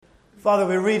Father,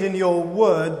 we read in your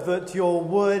word that your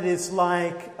word is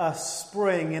like a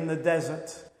spring in the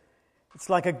desert. It's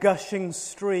like a gushing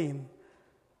stream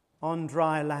on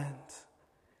dry land.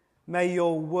 May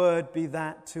your word be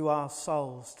that to our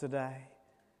souls today.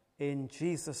 In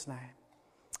Jesus' name,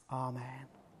 amen.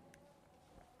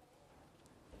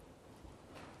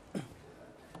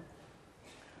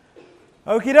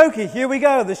 Okie dokie, here we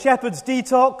go. The Shepherd's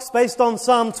Detox based on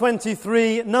Psalm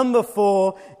 23, number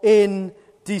 4,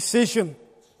 Indecision.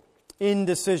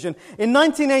 Indecision. In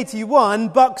 1981,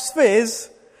 Bucks Fizz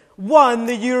won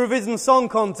the Eurovision Song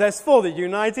Contest for the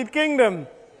United Kingdom.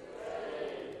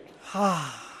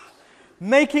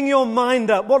 Making your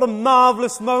mind up. What a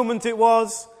marvellous moment it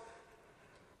was.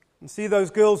 You see those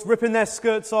girls ripping their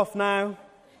skirts off now,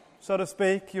 so to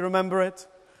speak. You remember it?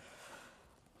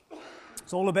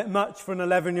 It's all a bit much for an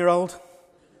 11-year-old.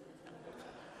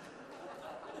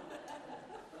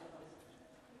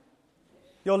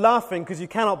 You're laughing because you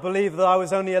cannot believe that I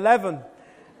was only 11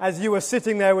 as you were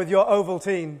sitting there with your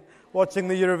Ovaltine watching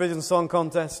the Eurovision Song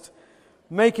Contest,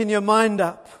 making your mind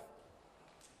up.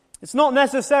 It's not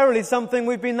necessarily something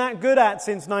we've been that good at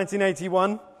since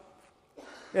 1981.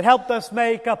 It helped us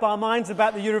make up our minds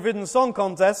about the Eurovision Song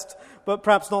Contest, but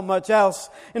perhaps not much else.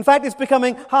 In fact, it's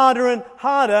becoming harder and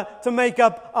harder to make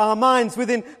up our minds. With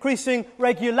increasing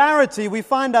regularity, we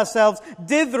find ourselves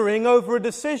dithering over a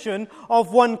decision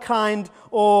of one kind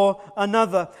or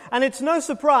another. And it's no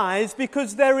surprise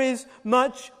because there is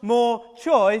much more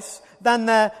choice than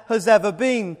there has ever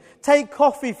been. Take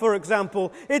coffee, for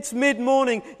example. It's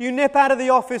mid-morning. You nip out of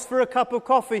the office for a cup of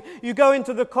coffee. You go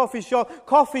into the coffee shop.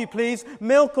 Coffee, please.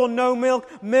 Milk or no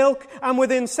milk? Milk. And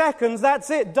within seconds, that's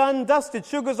it. Done, dusted.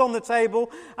 Sugar's on the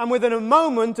table. And within a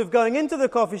moment of going into the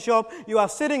coffee shop, you are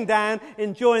sitting down,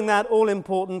 enjoying that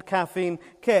all-important caffeine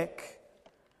kick.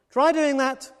 Try doing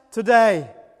that today.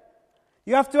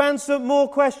 You have to answer more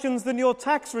questions than your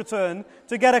tax return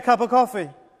to get a cup of coffee.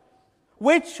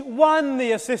 Which one,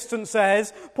 the assistant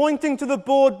says, pointing to the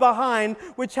board behind,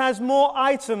 which has more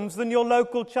items than your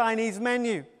local Chinese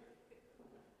menu?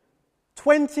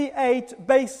 28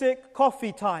 basic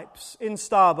coffee types in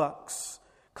Starbucks.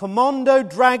 Commando,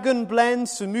 Dragon Blend,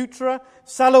 Sumatra,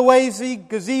 Sulawesi,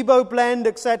 Gazebo Blend,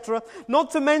 etc.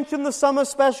 Not to mention the summer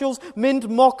specials, Mint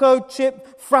Mocha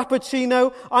Chip,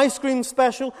 Frappuccino, Ice Cream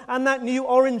Special, and that new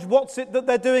orange what's it that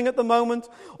they're doing at the moment.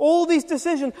 All these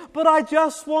decisions, but I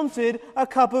just wanted a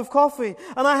cup of coffee.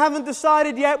 And I haven't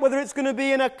decided yet whether it's going to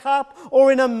be in a cup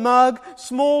or in a mug,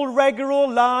 small, regular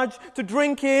or large, to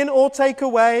drink in or take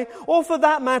away, or for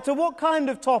that matter, what kind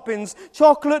of toppings,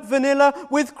 chocolate, vanilla,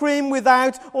 with cream,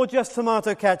 without, or just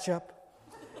tomato ketchup.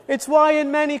 It's why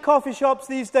in many coffee shops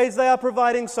these days they are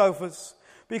providing sofas,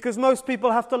 because most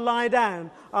people have to lie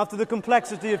down after the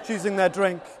complexity of choosing their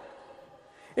drink.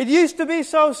 It used to be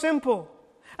so simple.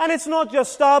 And it's not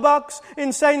just Starbucks.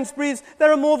 In Sainsbury's,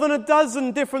 there are more than a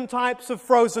dozen different types of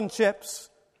frozen chips.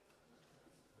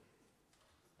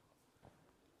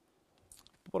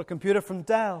 I bought a computer from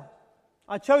Dell.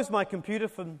 I chose my computer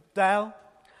from Dell.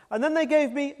 And then they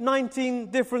gave me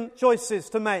 19 different choices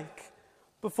to make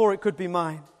before it could be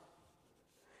mine.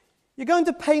 You're going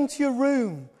to paint your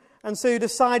room, and so you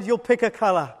decide you'll pick a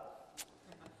colour.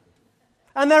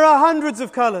 And there are hundreds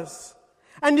of colours.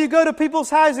 And you go to people's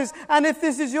houses, and if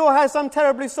this is your house, I'm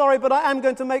terribly sorry, but I am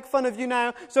going to make fun of you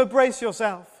now, so brace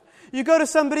yourself. You go to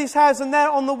somebody's house, and there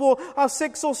on the wall are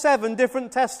 6 or 7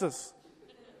 different testers.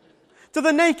 To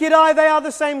the naked eye, they are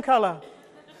the same colour.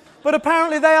 But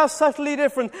apparently they are subtly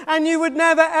different. And you would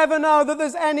never ever know that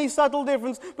there's any subtle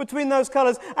difference between those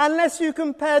colours unless you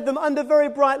compared them under very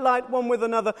bright light one with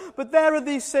another. But there are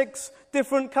these 6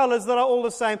 different colours that are all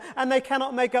the same, and they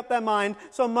cannot make up their mind.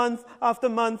 So month after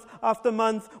month after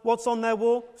month, what's on their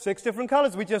wall? 6 different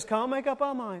colours. We just can't make up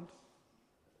our mind.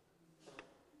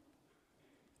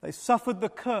 They suffered the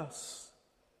curse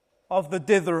of the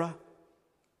ditherer.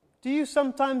 Do you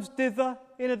sometimes dither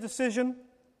in a decision?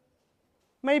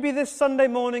 Maybe this Sunday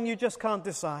morning you just can't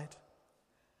decide.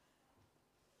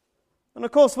 And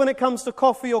of course, when it comes to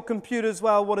coffee or computers,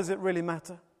 well, what does it really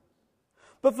matter?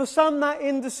 But for some, that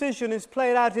indecision is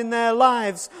played out in their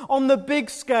lives on the big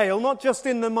scale, not just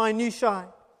in the minutiae.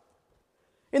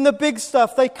 In the big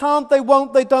stuff, they can't, they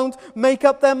won't, they don't make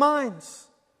up their minds.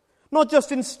 Not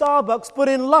just in Starbucks, but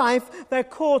in life, they're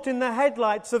caught in the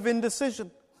headlights of indecision.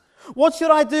 What should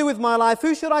I do with my life?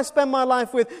 Who should I spend my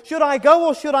life with? Should I go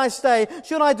or should I stay?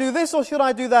 Should I do this or should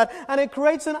I do that? And it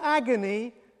creates an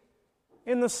agony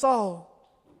in the soul.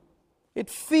 It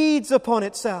feeds upon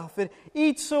itself. It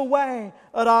eats away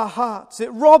at our hearts. It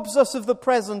robs us of the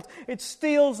present. It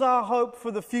steals our hope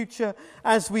for the future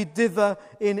as we dither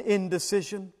in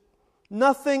indecision.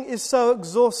 Nothing is so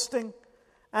exhausting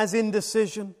as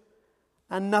indecision,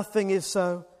 and nothing is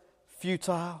so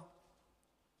futile.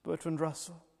 Bertrand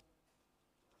Russell.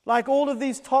 Like all of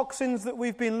these toxins that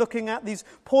we've been looking at, these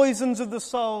poisons of the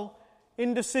soul,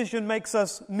 indecision makes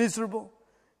us miserable.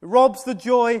 It robs the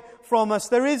joy from us.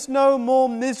 There is no more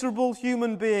miserable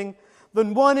human being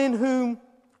than one in whom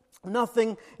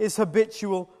nothing is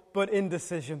habitual but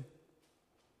indecision.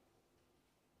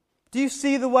 Do you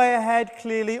see the way ahead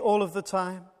clearly all of the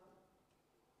time?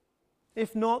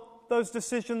 If not, those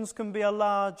decisions can be a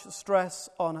large stress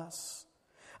on us.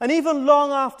 And even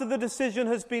long after the decision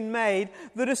has been made,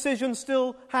 the decision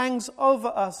still hangs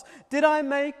over us. Did I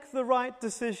make the right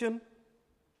decision?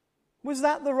 Was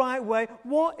that the right way?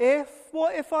 What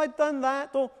if I'd done that?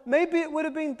 Or maybe it would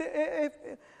have been...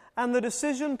 And the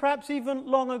decision, perhaps even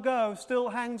long ago, still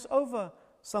hangs over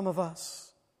some of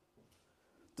us.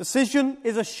 Decision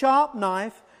is a sharp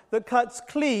knife that cuts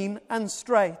clean and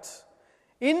straight.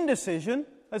 Indecision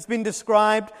has been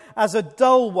described as a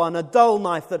dull one, a dull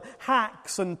knife that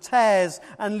hacks and tears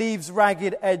and leaves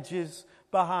ragged edges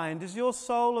behind. Is your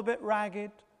soul a bit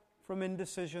ragged from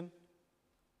indecision?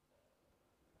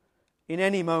 In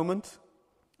any moment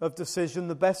of decision,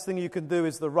 the best thing you can do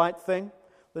is the right thing.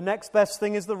 The next best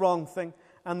thing is the wrong thing.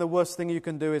 And the worst thing you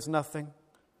can do is nothing,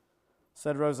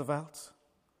 said Roosevelt.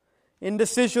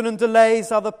 Indecision and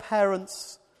delays are the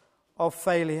parents of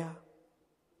failure.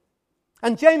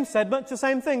 And James said much the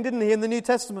same thing, didn't he, in the New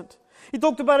Testament? He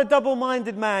talked about a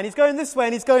double-minded man. He's going this way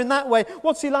and he's going that way.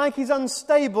 What's he like? He's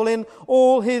unstable in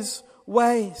all his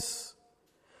ways.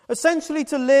 Essentially,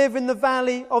 to live in the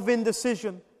valley of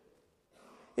indecision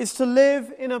is to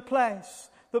live in a place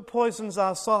that poisons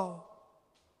our soul.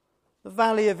 The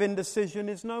valley of indecision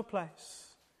is no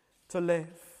place to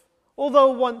live,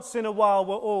 although once in a while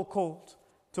we're all called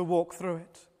to walk through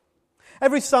it.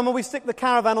 Every summer we stick the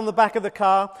caravan on the back of the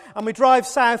car and we drive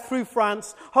south through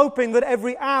France, hoping that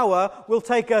every hour will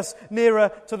take us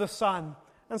nearer to the sun.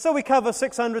 And so we cover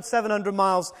 600, 700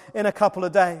 miles in a couple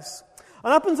of days.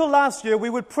 And up until last year,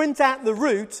 we would print out the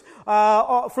route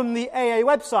from the AA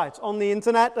website on the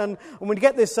internet, and we'd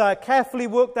get this carefully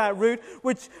worked out route,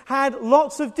 which had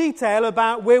lots of detail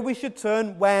about where we should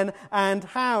turn, when, and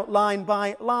how, line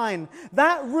by line.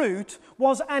 That route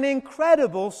was an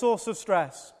incredible source of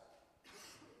stress.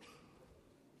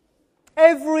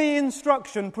 Every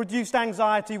instruction produced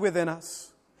anxiety within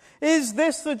us. Is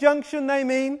this the junction they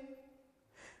mean?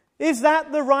 Is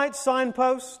that the right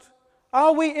signpost?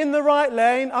 Are we in the right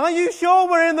lane? Are you sure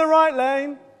we're in the right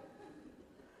lane?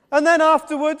 And then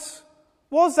afterwards,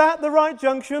 was that the right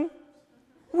junction?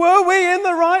 Were we in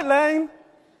the right lane?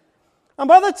 And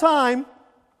by the time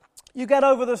you get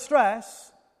over the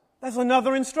stress, there's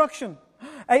another instruction.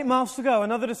 8 miles to go,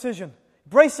 another decision.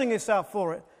 Bracing yourself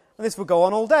for it. And this will go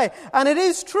on all day. And it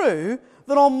is true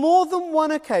that on more than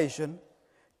one occasion,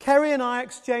 Kerry and I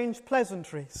exchanged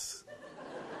pleasantries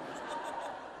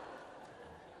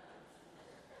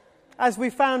as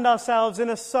we found ourselves in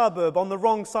a suburb on the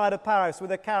wrong side of Paris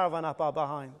with a caravan up our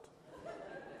behind.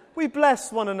 We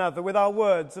blessed one another with our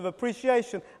words of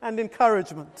appreciation and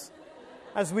encouragement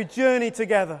as we journey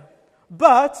together.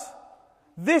 But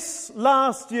this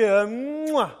last year,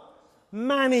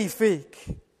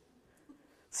 magnifique.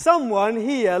 Someone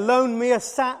here loaned me a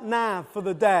sat-nav for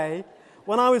the day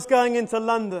when I was going into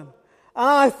London. And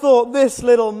I thought, this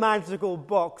little magical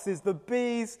box is the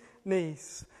bee's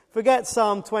knees. Forget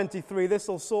Psalm 23. This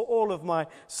will sort all of my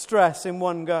stress in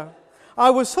one go. I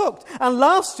was hooked. And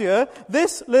last year,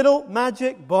 this little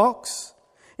magic box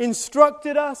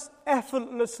instructed us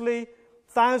effortlessly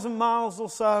 1,000 miles or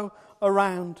so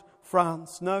around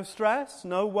France. No stress,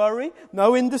 no worry,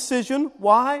 no indecision.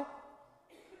 Why?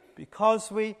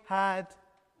 Because we had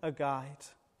a guide.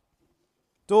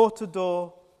 Door to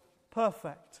door,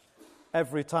 perfect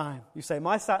every time. You say,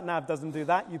 my sat-nav doesn't do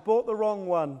that. You bought the wrong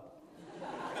one.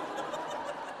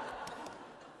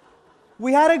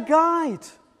 We had a guide.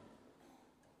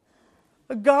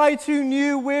 A guide who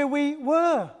knew where we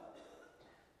were.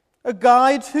 A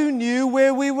guide who knew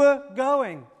where we were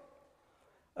going.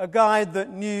 A guide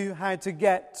that knew how to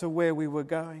get to where we were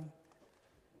going.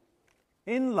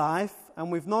 In life,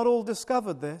 and we've not all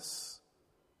discovered this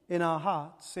in our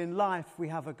hearts, in life we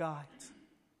have a guide.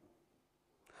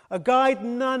 A guide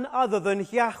none other than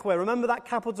Yahweh. Remember that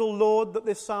capital Lord that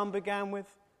this psalm began with?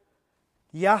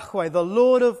 Yahweh, the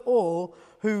Lord of all,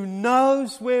 who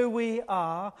knows where we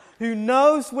are, who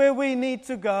knows where we need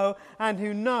to go, and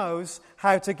who knows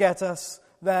how to get us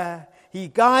there. He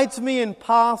guides me in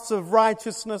paths of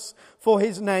righteousness for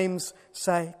his name's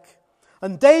sake.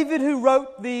 And David, who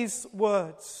wrote these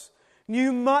words,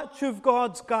 knew much of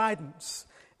God's guidance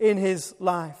in his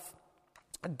life.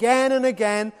 Again and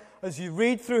again, as you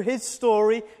read through his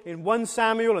story in 1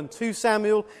 Samuel and 2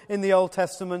 Samuel in the Old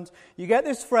Testament, you get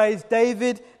this phrase,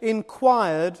 David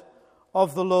inquired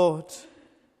of the Lord.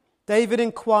 David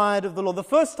inquired of the Lord. The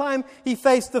first time he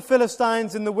faced the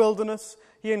Philistines in the wilderness,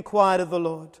 he inquired of the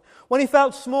Lord. When he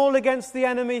felt small against the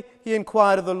enemy, he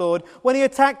inquired of the Lord. When he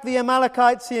attacked the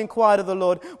Amalekites, he inquired of the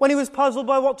Lord. When he was puzzled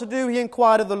by what to do, he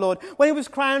inquired of the Lord. When he was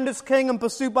crowned as king and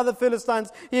pursued by the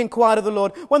Philistines, he inquired of the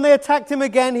Lord. When they attacked him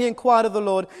again, he inquired of the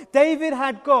Lord. David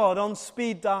had God on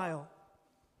speed dial,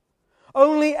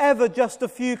 only ever just a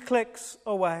few clicks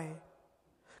away.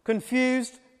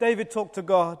 Confused, David talked to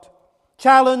God.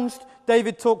 Challenged,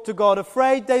 David talked to God.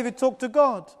 Afraid, David talked to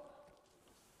God.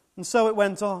 And so it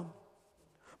went on.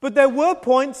 But there were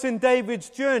points in David's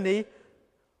journey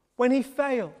when he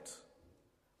failed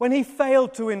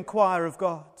to inquire of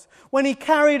God, when he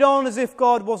carried on as if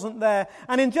God wasn't there.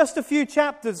 And in just a few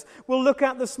chapters we'll look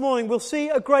at this morning, we'll see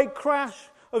a great crash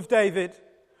of David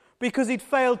because he'd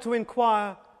failed to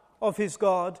inquire of his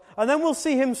God. And then we'll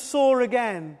see him soar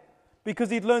again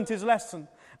because he'd learnt his lesson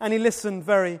and he listened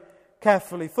very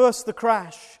carefully. First, the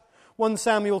crash. 1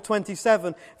 Samuel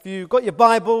 27. If you've got your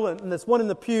Bible, and there's one in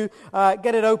the pew,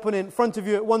 get it open in front of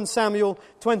you at 1 Samuel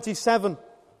 27.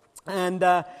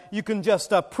 And you can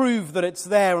just prove that it's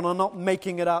there and I'm not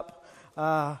making it up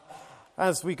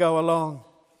as we go along.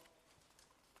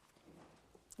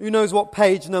 Who knows what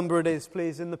page number it is,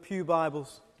 please, in the pew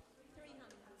Bibles?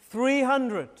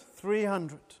 300.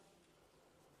 300.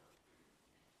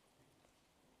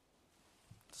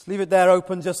 Just leave it there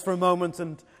open just for a moment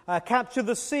and capture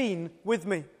the scene with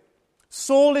me.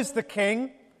 Saul is the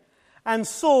king, and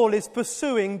Saul is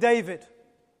pursuing David.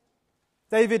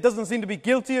 David doesn't seem to be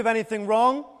guilty of anything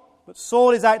wrong, but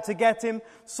Saul is out to get him.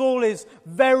 Saul is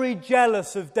very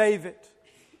jealous of David.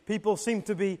 People seem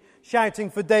to be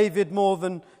shouting for David more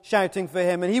than shouting for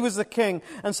him, and he was the king.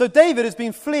 And so David has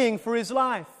been fleeing for his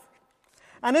life.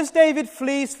 And as David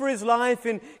flees for his life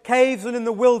in caves and in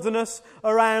the wilderness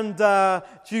around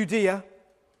Judea,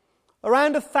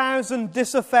 around 1,000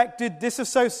 disaffected,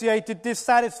 disassociated,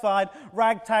 dissatisfied,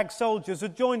 ragtag soldiers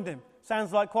had joined him.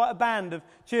 Sounds like quite a band of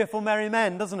cheerful, merry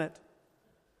men, doesn't it?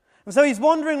 And so he's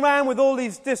wandering around with all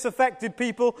these disaffected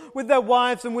people, with their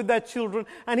wives and with their children,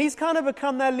 and he's kind of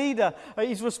become their leader.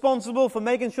 He's responsible for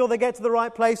making sure they get to the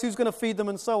right place, who's going to feed them,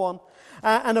 and so on.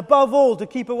 And above all, to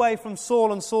keep away from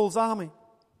Saul and Saul's army.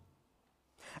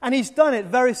 And he's done it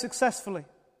very successfully.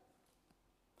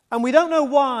 And we don't know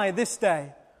why this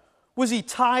day. Was he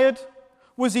tired?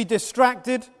 Was he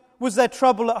distracted? Was there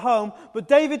trouble at home? But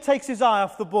David takes his eye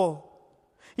off the ball.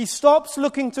 He stops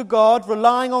looking to God,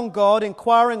 relying on God,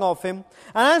 inquiring of him.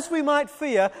 And as we might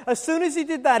fear, as soon as he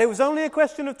did that, it was only a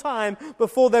question of time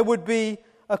before there would be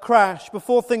a crash,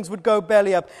 before things would go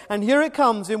belly up. And here it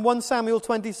comes in 1 Samuel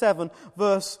 27,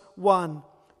 verse 1.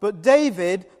 But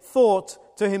David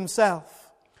thought to himself,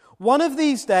 one of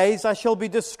these days I shall be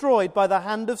destroyed by the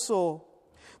hand of Saul.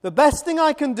 The best thing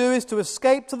I can do is to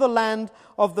escape to the land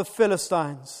of the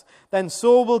Philistines. Then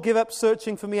Saul will give up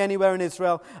searching for me anywhere in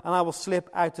Israel, and I will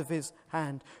slip out of his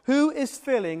hand. Who is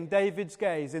filling David's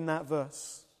gaze in that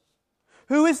verse?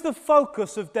 Who is the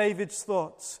focus of David's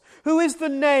thoughts? Who is the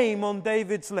name on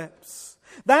David's lips?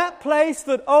 That place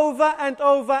that over and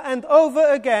over and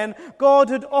over again God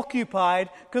had occupied.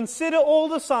 Consider all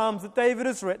the Psalms that David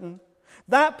has written.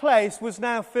 That place was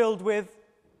now filled with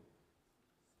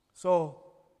Saul.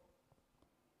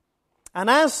 And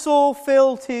as Saul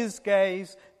filled his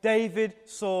gaze, David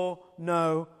saw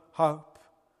no hope,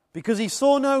 because he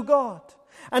saw no God.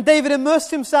 And David immersed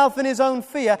himself in his own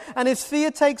fear, and his fear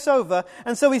takes over.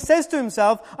 And so he says to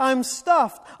himself, I'm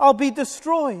stuffed, I'll be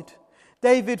destroyed.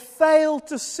 David failed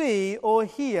to see or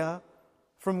hear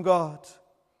from God.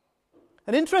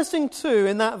 And interesting too,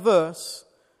 in that verse,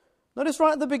 notice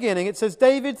right at the beginning, it says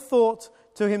David thought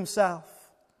to himself.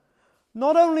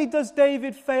 Not only does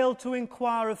David fail to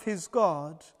inquire of his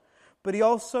God, but he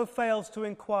also fails to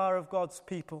inquire of God's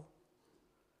people.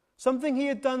 Something he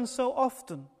had done so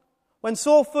often. When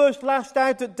Saul first lashed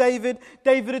out at David,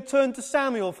 David had turned to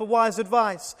Samuel for wise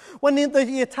advice. When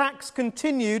the attacks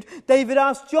continued, David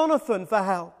asked Jonathan for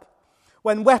help.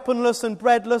 When weaponless and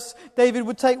breadless, David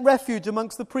would take refuge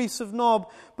amongst the priests of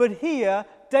Nob. But here,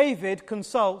 David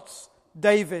consults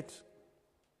David.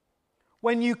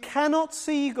 When you cannot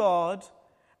see God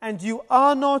and you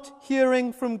are not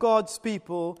hearing from God's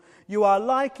people, you are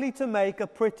likely to make a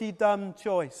pretty dumb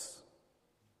choice.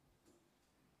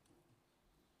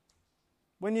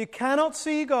 When you cannot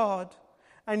see God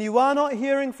and you are not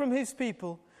hearing from his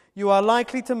people, you are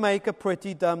likely to make a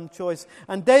pretty dumb choice.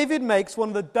 And David makes one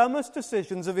of the dumbest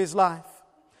decisions of his life.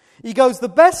 He goes, the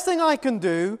best thing I can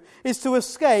do is to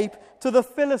escape to the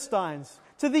Philistines,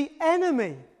 to the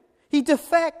enemy. He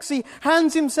defects. He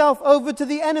hands himself over to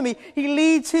the enemy. He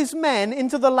leads his men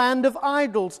into the land of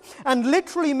idols and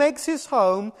literally makes his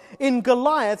home in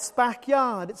Goliath's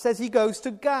backyard. It says he goes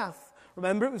to Gath.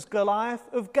 Remember, it was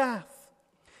Goliath of Gath.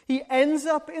 He ends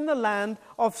up in the land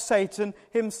of Satan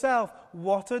himself.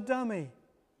 What a dummy.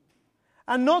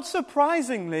 And not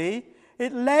surprisingly,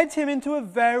 it led him into a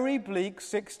very bleak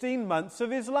 16 months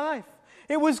of his life.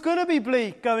 It was going to be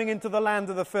bleak going into the land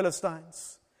of the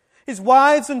Philistines. His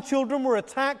wives and children were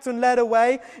attacked and led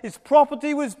away. His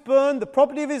property was burned. The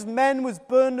property of his men was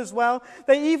burned as well.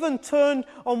 They even turned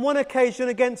on one occasion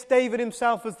against David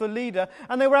himself as the leader,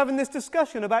 and they were having this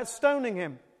discussion about stoning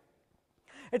him.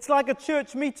 It's like a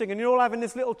church meeting and you're all having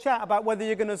this little chat about whether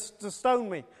you're going to stone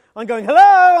me. I'm going,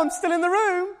 hello, I'm still in the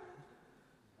room.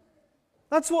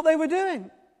 That's what they were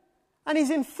doing. And he's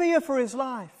in fear for his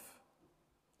life.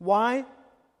 Why?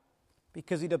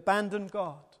 Because he'd abandoned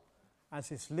God as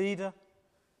his leader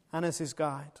and as his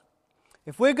guide.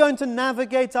 If we're going to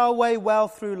navigate our way well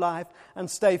through life and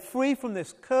stay free from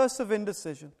this curse of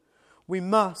indecision, we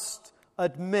must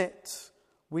admit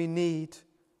we need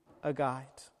a guide.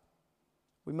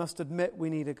 We must admit we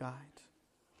need a guide.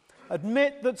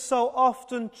 Admit that so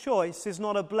often choice is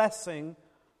not a blessing,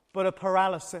 but a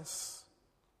paralysis.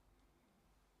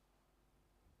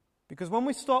 Because when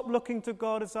we stop looking to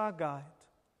God as our guide,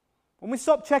 when we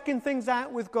stop checking things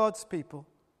out with God's people,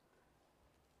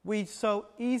 we so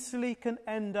easily can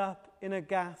end up in a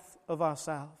Gath of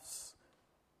ourselves.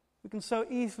 We can so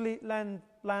easily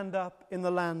land up in the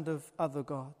land of other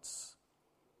gods.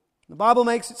 The Bible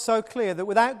makes it so clear that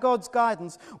without God's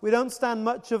guidance, we don't stand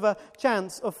much of a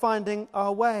chance of finding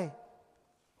our way.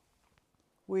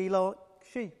 We, like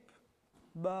sheep,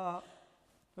 but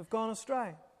have gone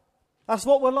astray. That's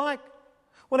what we're like.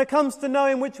 When it comes to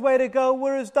knowing which way to go,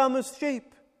 we're as dumb as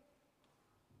sheep.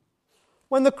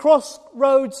 When the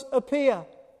crossroads appear,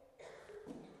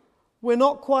 we're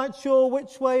not quite sure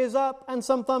which way is up, and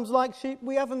sometimes, like sheep,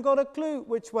 we haven't got a clue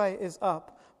which way is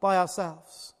up by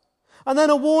ourselves. And then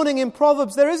a warning in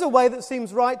Proverbs, there is a way that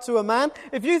seems right to a man.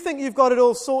 If you think you've got it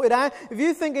all sorted out, if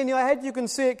you think in your head you can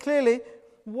see it clearly,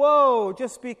 whoa,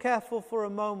 just be careful for a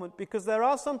moment, because there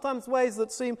are sometimes ways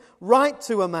that seem right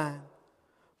to a man,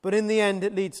 but in the end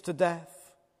it leads to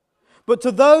death. But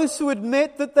to those who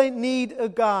admit that they need a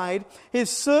guide, his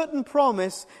certain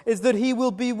promise is that he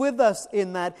will be with us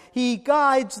in that. He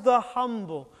guides the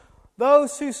humble.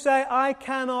 Those who say, I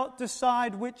cannot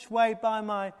decide which way by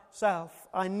myself.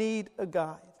 I need a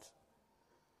guide.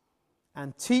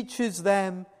 And teaches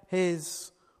them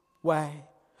his way.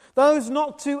 Those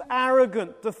not too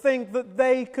arrogant to think that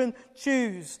they can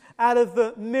choose out of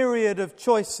the myriad of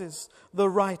choices the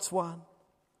right one.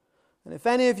 And if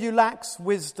any of you lacks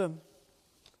wisdom,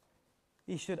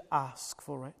 he should ask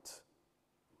for it.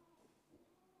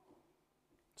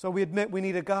 So we admit we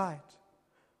need a guide.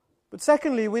 But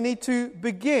secondly, we need to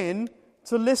begin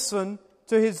to listen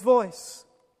to his voice.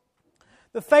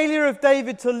 The failure of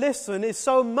David to listen is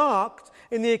so marked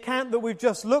in the account that we've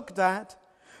just looked at,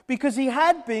 because he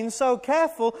had been so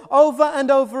careful over and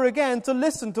over again to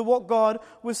listen to what God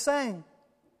was saying.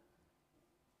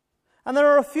 And there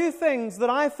are a few things that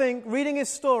I think, reading his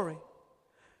story,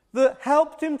 that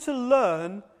helped him to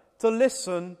learn to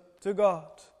listen to God,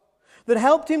 that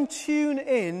helped him tune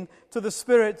in to the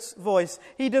Spirit's voice.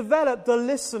 He developed a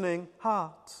listening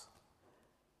heart.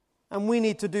 And we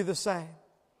need to do the same.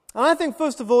 And I think,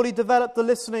 first of all, he developed a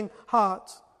listening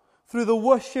heart through the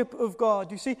worship of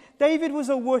God. You see, David was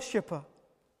a worshipper.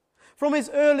 From his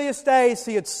earliest days,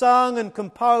 he had sung and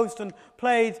composed and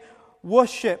played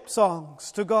worship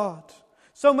songs to God.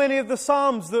 So many of the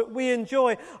psalms that we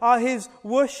enjoy are his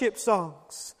worship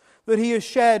songs that he has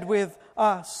shared with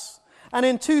us. And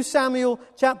in 2 Samuel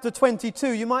chapter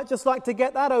 22, you might just like to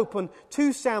get that open.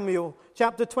 2 Samuel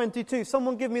chapter 22.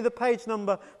 Someone give me the page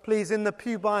number, please, in the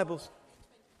Pew Bibles.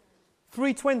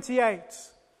 328.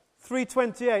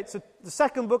 328. So the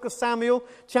second book of Samuel,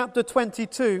 chapter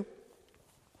 22.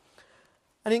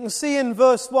 And you can see in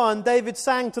verse 1, David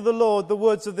sang to the Lord the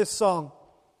words of this song.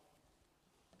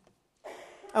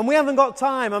 And we haven't got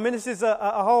time. I mean, this is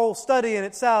a whole study in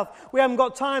itself. We haven't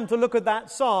got time to look at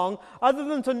that song other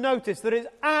than to notice that it's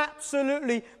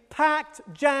absolutely packed,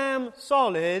 jam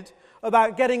solid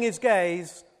about getting his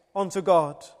gaze onto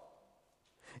God.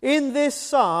 In this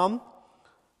psalm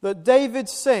that David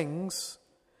sings,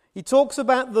 he talks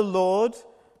about the Lord,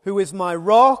 who is my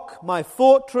rock, my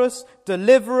fortress,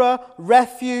 deliverer,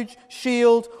 refuge,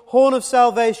 shield, horn of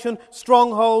salvation,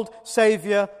 stronghold,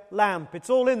 saviour, lamp. It's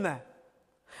all in there.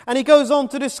 And he goes on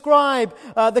to describe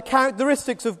the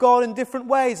characteristics of God in different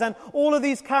ways. And all of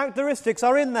these characteristics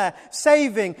are in there.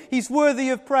 Saving. He's worthy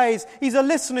of praise. He's a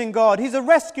listening God. He's a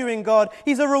rescuing God.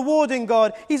 He's a rewarding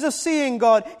God. He's a seeing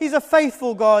God. He's a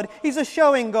faithful God. He's a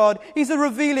showing God. He's a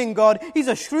revealing God. He's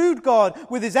a shrewd God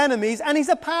with his enemies. And he's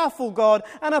a powerful God.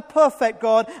 And a perfect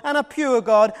God. And a pure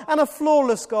God. And a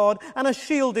flawless God. And a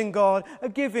shielding God. A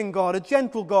giving God. A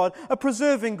gentle God. A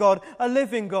preserving God. A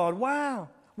living God. Wow.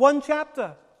 One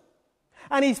chapter.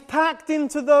 And he's packed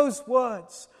into those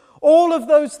words all of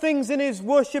those things in his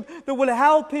worship that will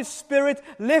help his spirit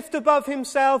lift above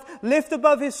himself, lift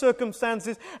above his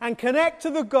circumstances, and connect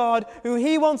to the God who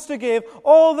he wants to give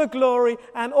all the glory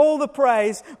and all the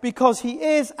praise, because he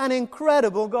is an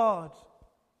incredible God.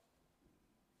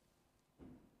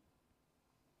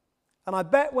 And I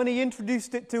bet when he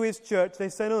introduced it to his church, they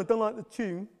said, "Oh, I don't like the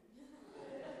tune."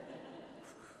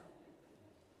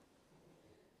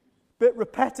 Bit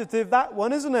repetitive, that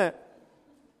one, isn't it?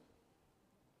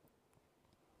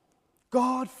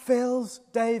 God fills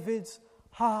David's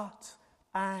heart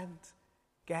and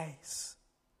gaze.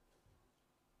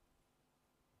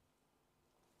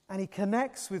 And he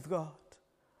connects with God.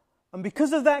 And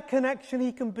because of that connection,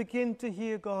 he can begin to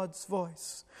hear God's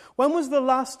voice. When was the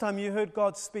last time you heard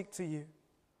God speak to you?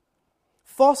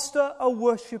 Foster a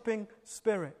worshipping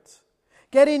spirit.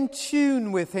 Get in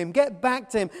tune with him. Get back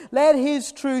to him. Let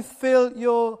his truth fill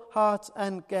your heart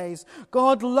and gaze.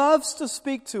 God loves to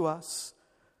speak to us,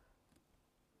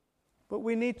 but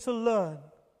we need to learn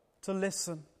to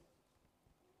listen.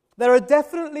 There are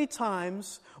definitely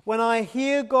times when I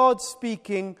hear God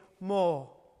speaking more.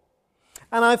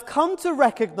 And I've come to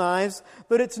recognize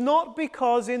that it's not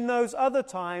because in those other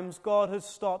times God has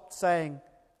stopped saying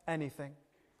anything.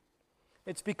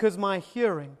 It's because my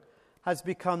hearing has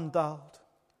become dulled.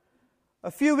 A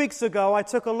few weeks ago, I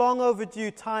took a long overdue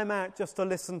time out just to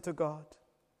listen to God.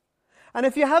 And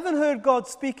if you haven't heard God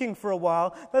speaking for a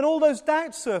while, then all those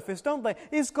doubts surface, don't they?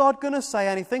 Is God going to say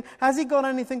anything? Has he got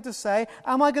anything to say?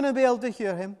 Am I going to be able to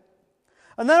hear him?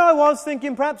 And there I was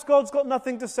thinking, perhaps God's got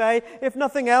nothing to say. If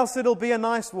nothing else, it'll be a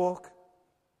nice walk.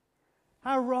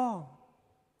 How wrong.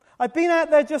 I've been out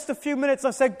there just a few minutes.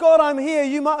 I said, God, I'm here.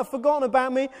 You might have forgotten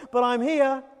about me, but I'm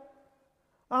here.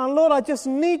 And Lord, I just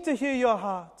need to hear your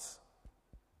heart.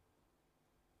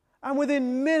 And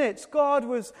within minutes, God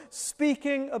was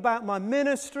speaking about my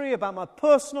ministry, about my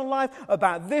personal life,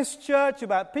 about this church,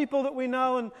 about people that we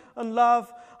know and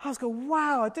love. I was going,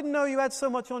 wow, I didn't know you had so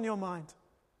much on your mind.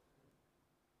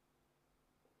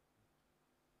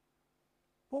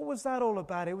 What was that all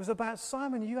about? It was about,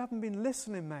 Simon, you haven't been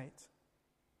listening, mate.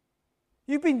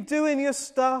 You've been doing your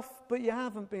stuff, but you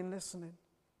haven't been listening.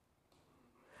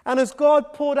 And as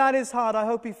God poured out his heart, I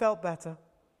hope he felt better.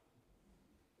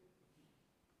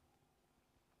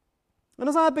 And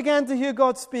as I began to hear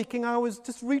God speaking, I was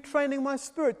just retraining my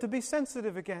spirit to be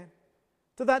sensitive again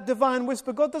to that divine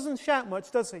whisper. God doesn't shout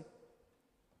much, does he?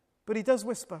 But he does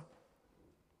whisper.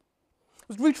 I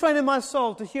was retraining my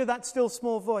soul to hear that still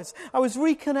small voice. I was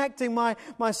reconnecting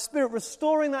my spirit,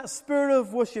 restoring that spirit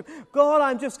of worship. God,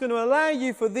 I'm just going to allow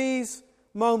you for these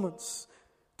moments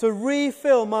to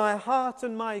refill my heart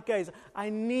and my gaze. I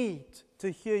need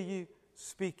to hear you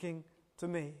speaking to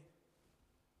me.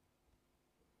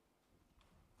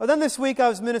 And then this week I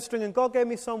was ministering and God gave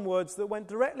me some words that went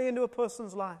directly into a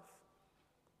person's life.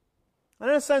 And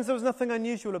in a sense there was nothing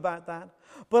unusual about that.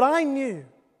 But I knew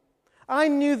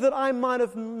that I might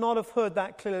have not have heard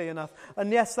that clearly enough.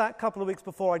 And yes, that couple of weeks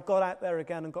before I'd got out there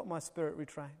again and got my spirit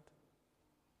retrained.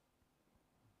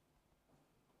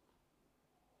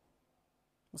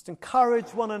 We must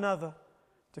encourage one another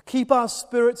to keep our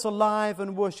spirits alive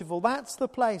and worshipful. That's the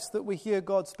place that we hear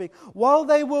God speak. While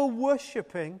they were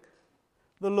worshipping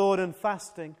the Lord and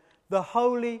fasting, the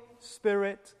Holy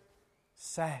Spirit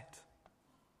said.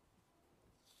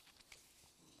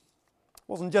 It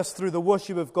wasn't just through the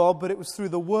worship of God, but it was through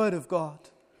the Word of God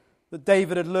that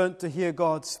David had learnt to hear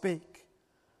God speak.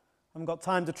 I haven't got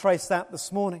time to trace that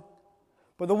this morning.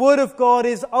 But the Word of God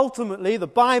is ultimately, the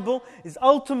Bible is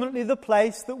ultimately the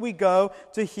place that we go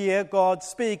to hear God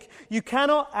speak. You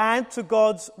cannot add to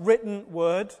God's written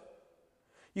Word.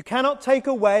 You cannot take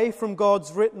away from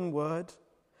God's written Word.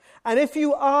 And if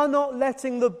you are not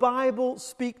letting the Bible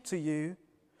speak to you,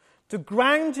 to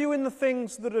ground you in the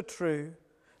things that are true,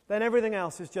 then everything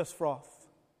else is just froth.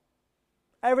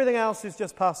 Everything else is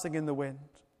just passing in the wind.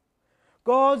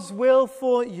 God's will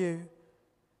for you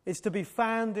is to be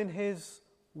found in His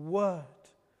Word,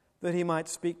 that He might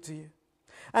speak to you.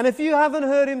 And if you haven't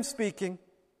heard Him speaking,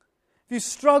 if you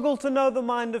struggle to know the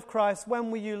mind of Christ, when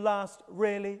were you last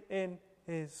really in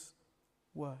His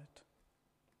Word?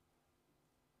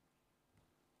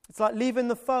 It's like leaving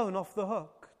the phone off the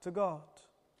hook to God.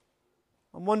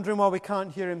 I'm wondering why we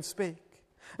can't hear him speak.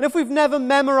 And if we've never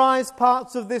memorized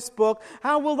parts of this book,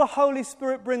 how will the Holy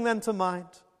Spirit bring them to mind?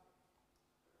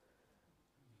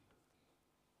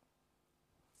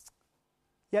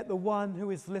 Yet the one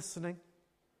who is listening,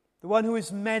 the one who is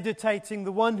meditating,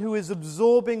 the one who is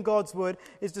absorbing God's word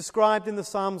is described in the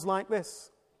Psalms like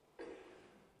this.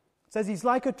 It says he's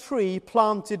like a tree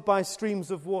planted by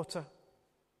streams of water,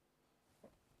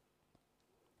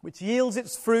 which yields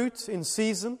its fruit in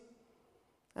season,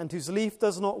 and whose leaf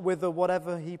does not wither.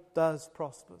 Whatever he does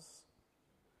prospers.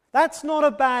 That's not a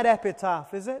bad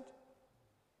epitaph, is it?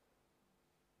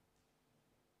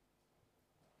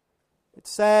 It's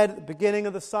said at the beginning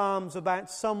of the Psalms about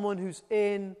someone who's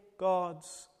in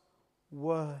God's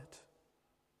Word.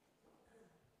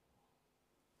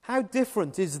 How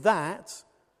different is that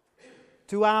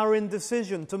to our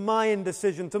indecision, to my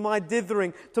indecision, to my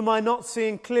dithering, to my not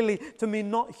seeing clearly, to me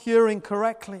not hearing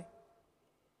correctly?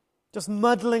 Just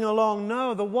muddling along.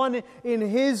 No, the one in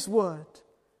His Word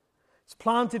is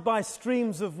planted by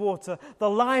streams of water. The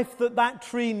life that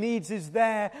tree needs is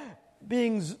there,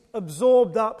 being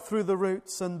absorbed up through the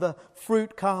roots, and the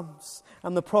fruit comes,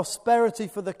 and the prosperity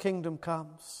for the kingdom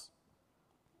comes.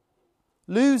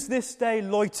 Lose this day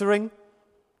loitering,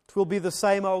 it will be the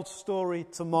same old story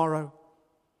tomorrow.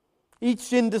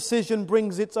 Each indecision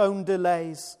brings its own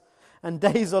delays, and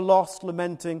days are lost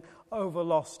lamenting over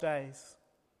lost days.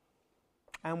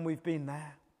 And we've been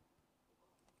there.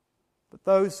 But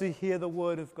those who hear the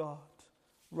word of God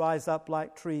rise up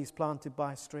like trees planted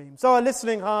by streams. So a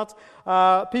listening heart,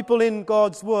 people in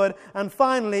God's word, and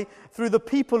finally, through the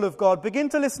people of God. Begin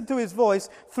to listen to his voice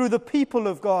through the people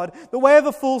of God. The way of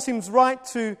a fool seems right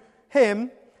to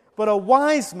him, but a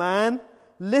wise man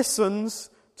listens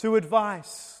to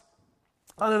advice.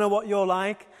 I don't know what you're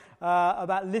like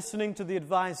about listening to the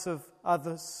advice of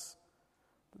others.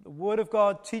 But the word of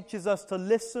God teaches us to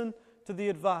listen to the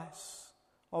advice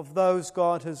of those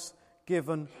God has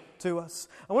given to us.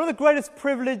 And one of the greatest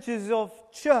privileges of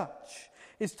church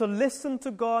is to listen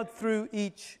to God through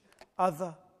each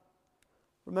other.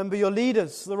 Remember your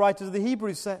leaders, the writer of the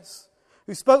Hebrews says,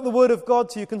 who spoke the word of God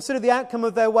to you. Consider the outcome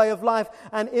of their way of life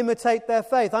and imitate their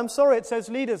faith. I'm sorry it says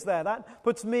leaders there. That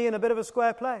puts me in a bit of a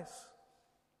square place.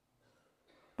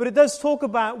 But it does talk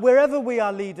about wherever we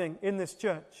are leading in this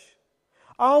church.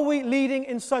 Are we leading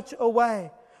in such a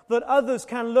way that others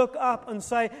can look up and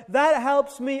say, that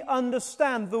helps me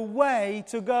understand the way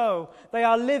to go. They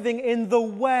are living in the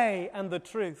way and the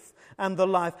truth and the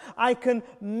life. I can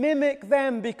mimic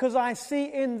them because I see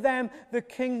in them the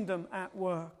kingdom at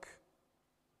work.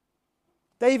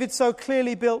 David so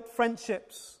clearly built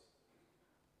friendships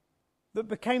that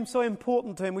became so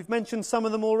important to him. We've mentioned some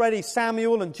of them already,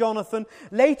 Samuel and Jonathan.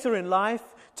 Later in life,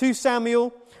 2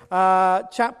 Samuel,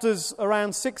 chapters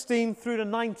around 16 through to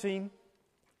 19,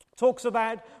 talks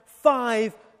about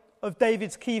 5 of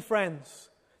David's key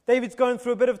friends. David's going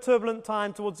through a bit of turbulent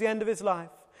time towards the end of his life,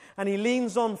 and he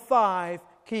leans on 5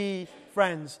 key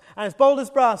friends. And as bold as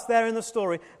brass there in the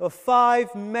story of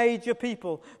 5 major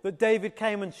people that David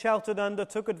came and sheltered under,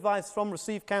 took advice from,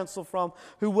 received counsel from,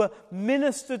 who were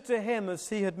ministered to him as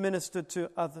he had ministered to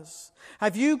others.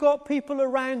 Have you got people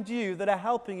around you that are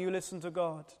helping you listen to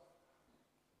God?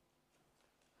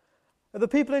 Are the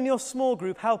people in your small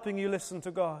group helping you listen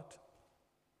to God?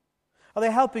 Are they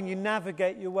helping you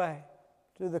navigate your way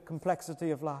through the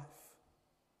complexity of life?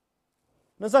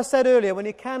 And as I said earlier, when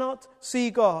you cannot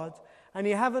see God and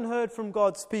you haven't heard from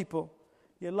God's people,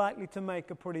 you're likely to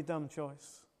make a pretty dumb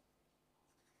choice.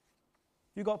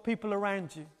 You've got people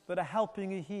around you that are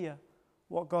helping you hear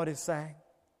what God is saying.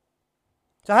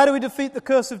 So how do we defeat the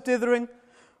curse of dithering?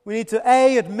 We need to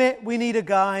A, admit we need a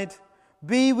guide.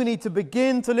 B, we need to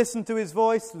begin to listen to his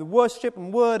voice through the worship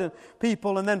and word and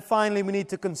people. And then finally, we need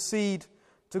to concede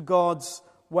to God's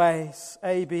ways.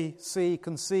 A, B, C,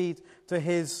 concede to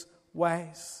his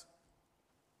ways.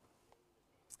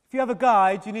 If you have a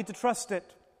guide, you need to trust it.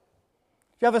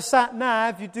 If you have a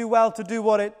sat-nav, you do well to do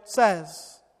what it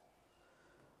says.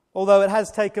 Although it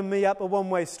has taken me up a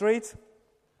one-way street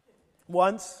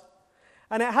once,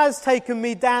 and it has taken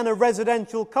me down a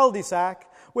residential cul-de-sac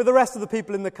where the rest of the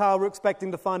people in the car were expecting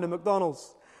to find a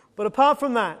McDonald's. But apart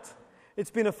from that,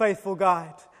 it's been a faithful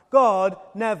guide. God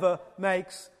never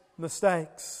makes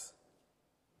mistakes.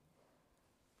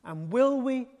 And will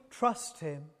we trust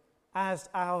him as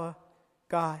our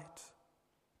guide?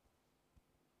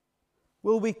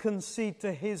 Will we concede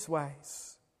to his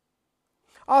ways?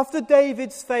 After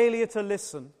David's failure to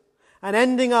listen and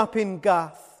ending up in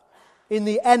Gath, in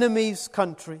the enemy's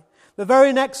country, The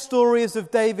very next story is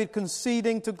of David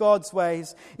conceding to God's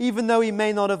ways, even though he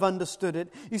may not have understood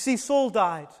it. You see, Saul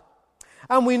died.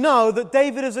 And we know that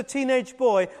David, as a teenage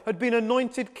boy, had been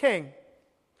anointed king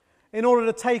in order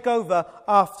to take over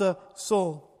after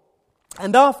Saul.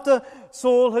 And after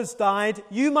Saul has died,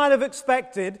 you might have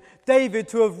expected David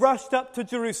to have rushed up to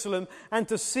Jerusalem and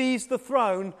to seize the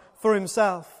throne for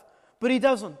himself. But he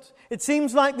doesn't. It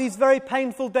seems like these very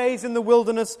painful days in the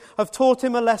wilderness have taught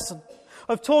him a lesson,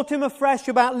 have taught him afresh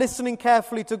about listening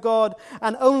carefully to God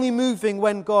and only moving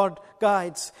when God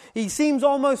guides. He seems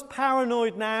almost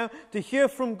paranoid now to hear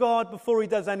from God before he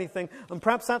does anything, and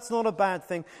perhaps that's not a bad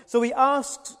thing. So he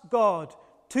asks God,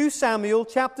 2 Samuel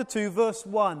chapter 2 verse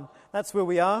 1. That's where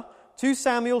we are. 2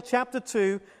 Samuel chapter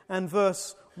 2 and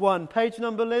verse 1. Page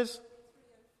number, Liz?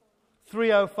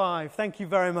 305. Thank you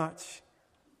very much.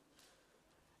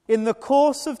 In the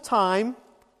course of time,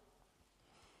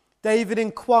 David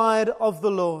inquired of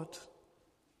the Lord.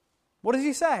 What does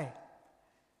he say?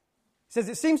 He says,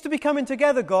 it seems to be coming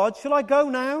together, God. Shall I go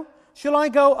now? Shall I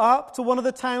go up to one of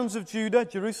the towns of Judah?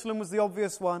 Jerusalem was the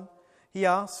obvious one, he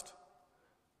asked.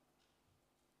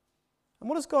 And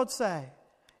what does God say?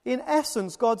 In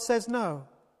essence, God says no.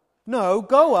 No,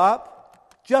 go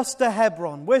up just to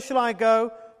Hebron. Where shall I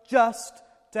go? Just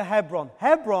to Hebron.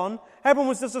 Hebron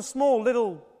was just a small,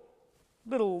 little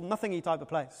nothingy type of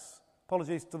place.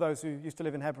 Apologies to those who used to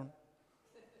live in Hebron.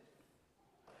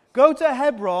 Go to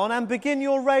Hebron and begin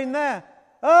your reign there.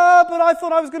 Oh, but I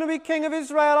thought I was going to be king of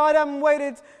Israel. I haven't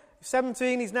waited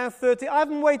 17, he's now 30. I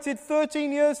haven't waited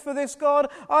 13 years for this, God.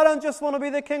 I don't just want to be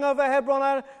the king over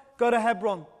Hebron. Go to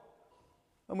Hebron.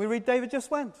 And we read David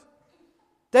just went.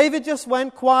 David just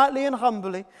went quietly and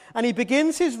humbly, and he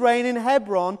begins his reign in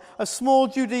Hebron, a small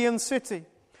Judean city.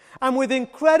 And with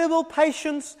incredible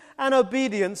patience and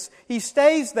obedience, he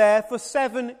stays there for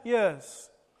 7 years.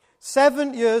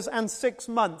 7 years and 6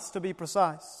 months, to be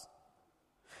precise.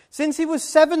 Since he was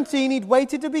 17, he'd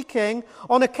waited to be king.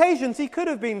 On occasions, he could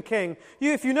have been king.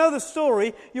 If you know the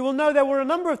story, you will know there were a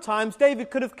number of times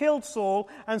David could have killed Saul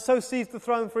and so seized the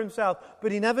throne for himself.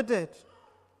 But he never did.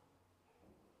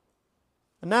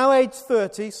 And now, age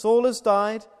 30, Saul has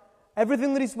died.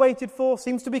 Everything that he's waited for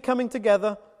seems to be coming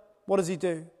together. What does he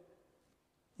do?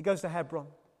 He goes to Hebron.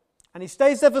 And he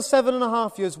stays there for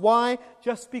 7.5 years. Why?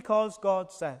 Just because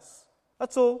God says.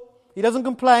 That's all. He doesn't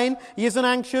complain. He isn't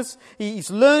anxious.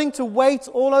 He's learning to wait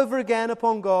all over again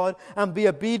upon God and be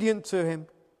obedient to Him.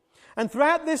 And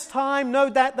throughout this time, no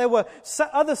doubt there were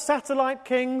other satellite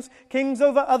kings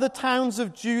over other towns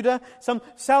of Judah, some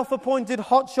self-appointed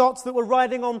hotshots that were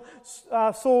riding on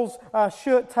Saul's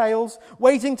shirt tails,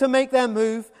 waiting to make their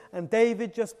move. And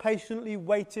David just patiently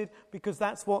waited because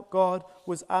that's what God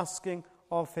was asking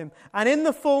of him. And in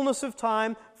the fullness of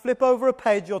time, flip over a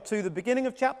page or two, the beginning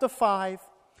of chapter 5.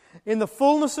 In the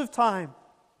fullness of time,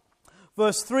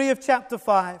 verse 3 of chapter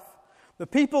 5, the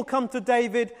people come to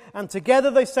David and together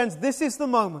they sense this is the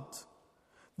moment.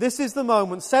 This is the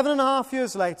moment. 7.5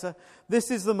 years later,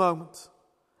 this is the moment.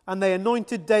 And they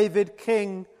anointed David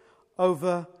king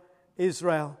over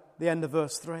Israel. The end of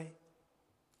verse 3.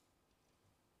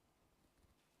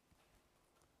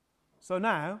 So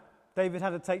now, David had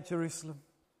to take Jerusalem.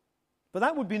 But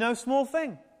that would be no small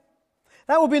thing.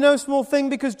 That would be no small thing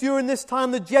because during this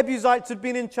time the Jebusites had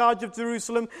been in charge of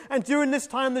Jerusalem, and during this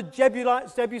time the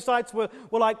Jebusites were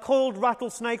like coiled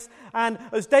rattlesnakes, and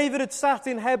as David had sat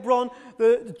in Hebron,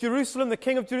 Jerusalem, the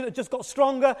king of Jerusalem, just got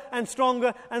stronger and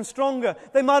stronger and stronger.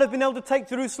 They might have been able to take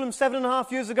Jerusalem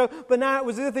 7.5 years ago, but now it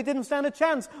was as if they didn't stand a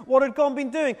chance. What had God been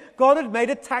doing? God had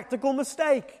made a tactical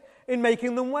mistake in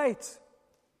making them wait.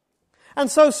 And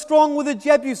so strong were the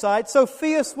Jebusites, so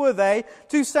fierce were they,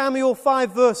 2 Samuel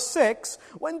 5 verse 6,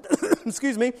 when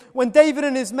when David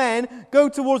and his men go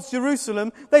towards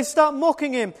Jerusalem, they start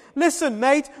mocking him. Listen,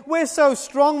 mate, we're so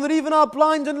strong that even our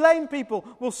blind and lame people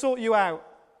will sort you out.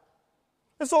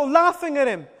 They're sort of laughing at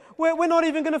him. We're not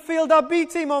even going to field our B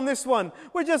team on this one.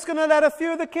 We're just going to let a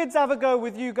few of the kids have a go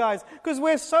with you guys, because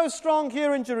we're so strong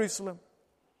here in Jerusalem.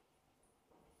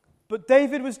 But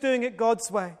David was doing it God's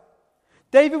way.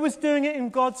 David was doing it in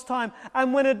God's time.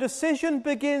 And when a decision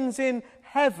begins in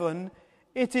heaven,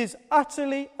 it is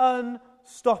utterly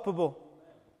unstoppable.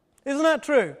 Isn't that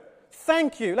true?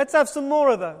 Thank you. Let's have some more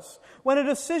of those. When a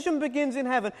decision begins in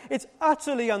heaven, it's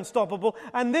utterly unstoppable.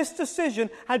 And this decision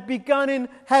had begun in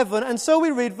heaven. And so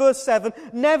we read verse 7,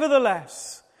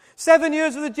 nevertheless. 7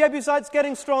 years of the Jebusites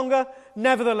getting stronger,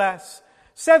 nevertheless.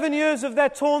 7 years of their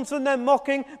taunts and their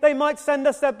mocking. They might send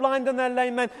us their blind and their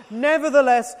lame men.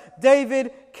 Nevertheless,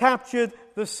 David captured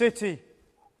the city.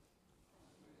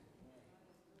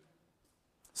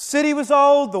 city was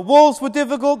old, the walls were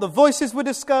difficult, the voices were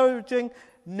discouraging.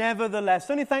 Nevertheless.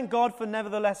 Don't you thank God for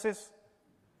neverthelesses?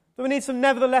 Do we need some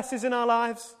neverthelesses in our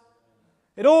lives?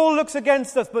 It all looks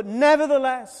against us, but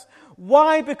nevertheless.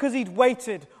 Why? Because he'd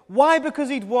waited. Why? Because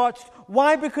he'd watched.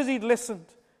 Why? Because he'd listened.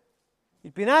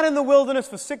 He'd been out in the wilderness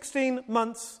for 16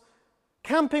 months,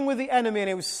 camping with the enemy, and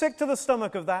he was sick to the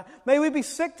stomach of that. May we be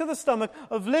sick to the stomach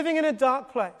of living in a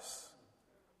dark place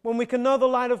when we can know the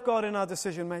light of God in our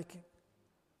decision making.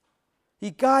 He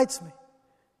guides me.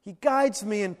 He guides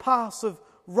me in paths of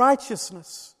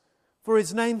righteousness for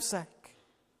his name's sake.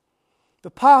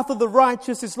 The path of the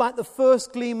righteous is like the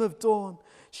first gleam of dawn,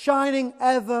 shining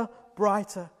ever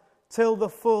brighter till the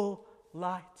full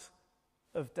light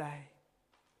of day.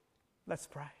 Let's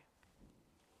pray.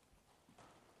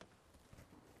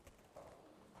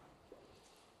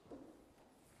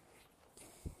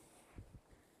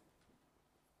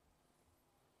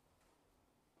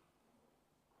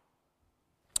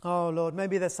 Oh Lord,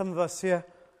 maybe there's some of us here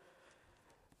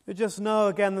who just know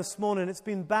again this morning it's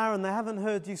been barren. They haven't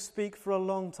heard you speak for a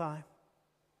long time.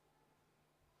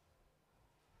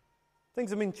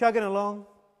 Things have been chugging along.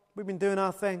 We've been doing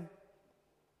our thing.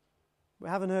 We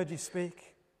haven't heard you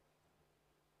speak.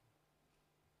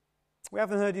 We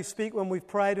haven't heard you speak when we've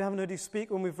prayed. We haven't heard you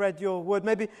speak when we've read your word.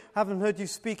 Maybe haven't heard you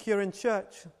speak here in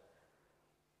church.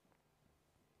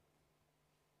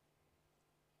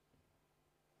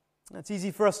 It's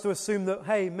easy for us to assume that,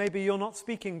 hey, maybe you're not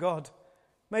speaking, God.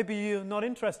 Maybe you're not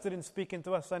interested in speaking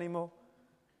to us anymore.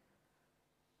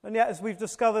 And yet, as we've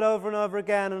discovered over and over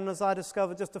again, and as I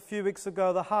discovered just a few weeks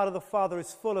ago, the heart of the Father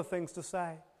is full of things to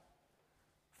say.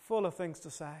 Full of things to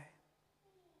say.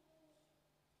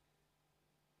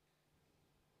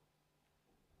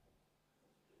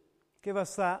 Give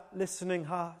us that listening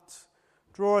heart.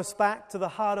 Draw us back to the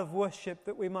heart of worship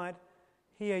that we might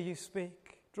hear you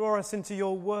speak. Draw us into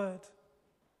your word,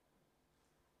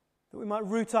 that we might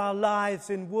root our lives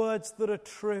in words that are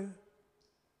true.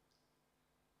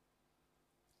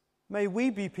 May we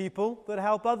be people that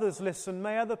help others listen.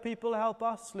 May other people help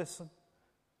us listen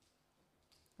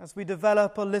as we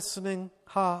develop a listening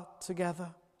heart together.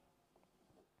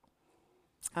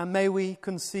 And may we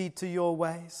concede to your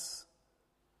ways.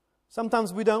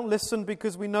 Sometimes we don't listen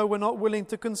because we know we're not willing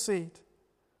to concede.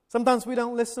 Sometimes we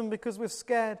don't listen because we're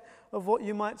scared of what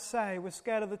you might say. We're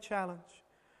scared of the challenge.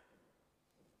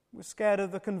 We're scared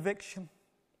of the conviction.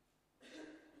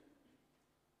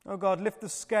 Oh God, lift the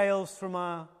scales from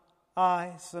our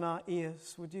eyes and our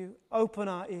ears. Would you open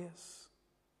our ears?